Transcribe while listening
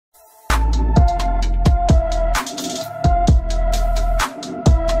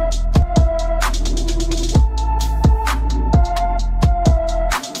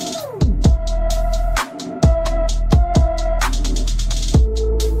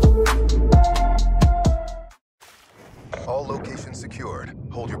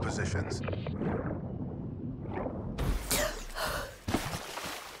positions.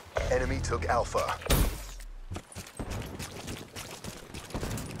 Enemy took Alpha.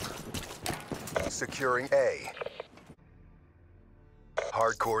 Securing A.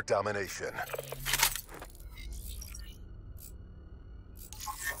 Hardcore domination.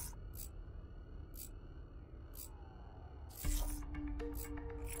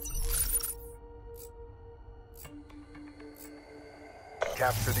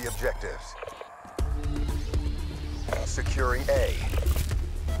 Capture the objectives. Securing A.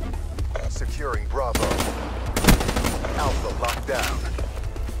 Securing Bravo. Alpha locked down.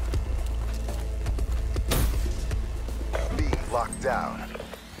 B locked down.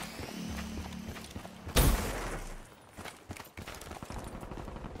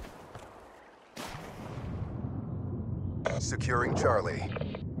 Securing Charlie.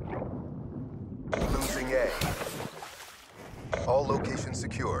 Losing A. All locations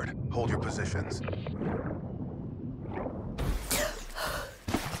secured. Hold your positions.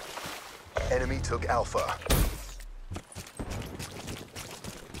 Enemy took Alpha.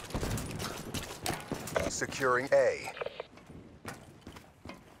 Securing A.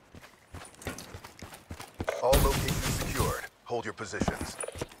 All locations secured. Hold your positions.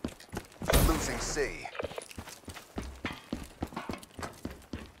 Losing C.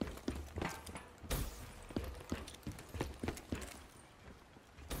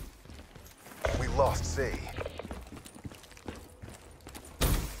 We lost C.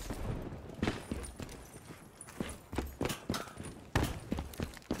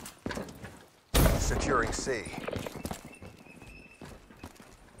 Securing C.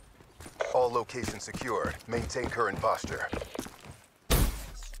 All locations secured. Maintain current posture.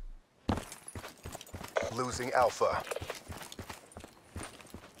 Losing Alpha.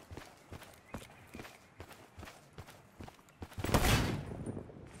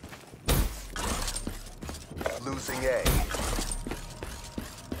 Losing A.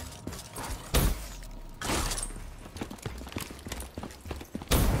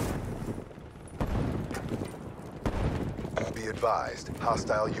 Be advised,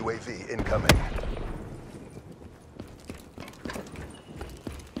 hostile UAV incoming.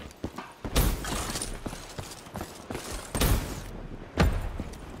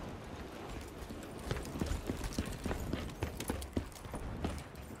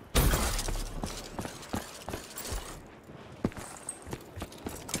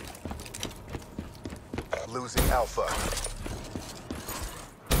 Losing Alpha.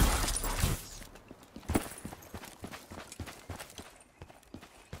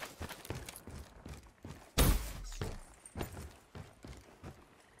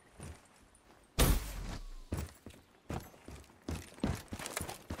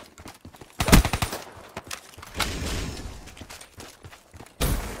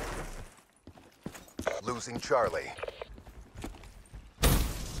 Losing Charlie.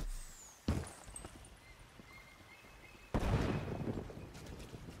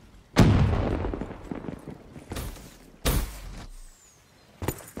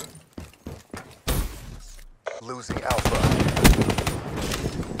 Losing Alpha.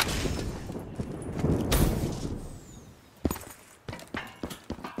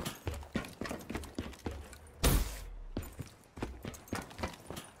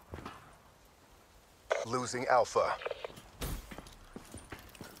 Losing Alpha.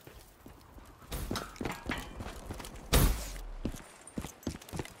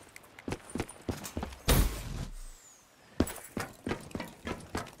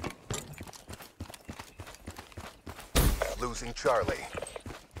 Losing Charlie.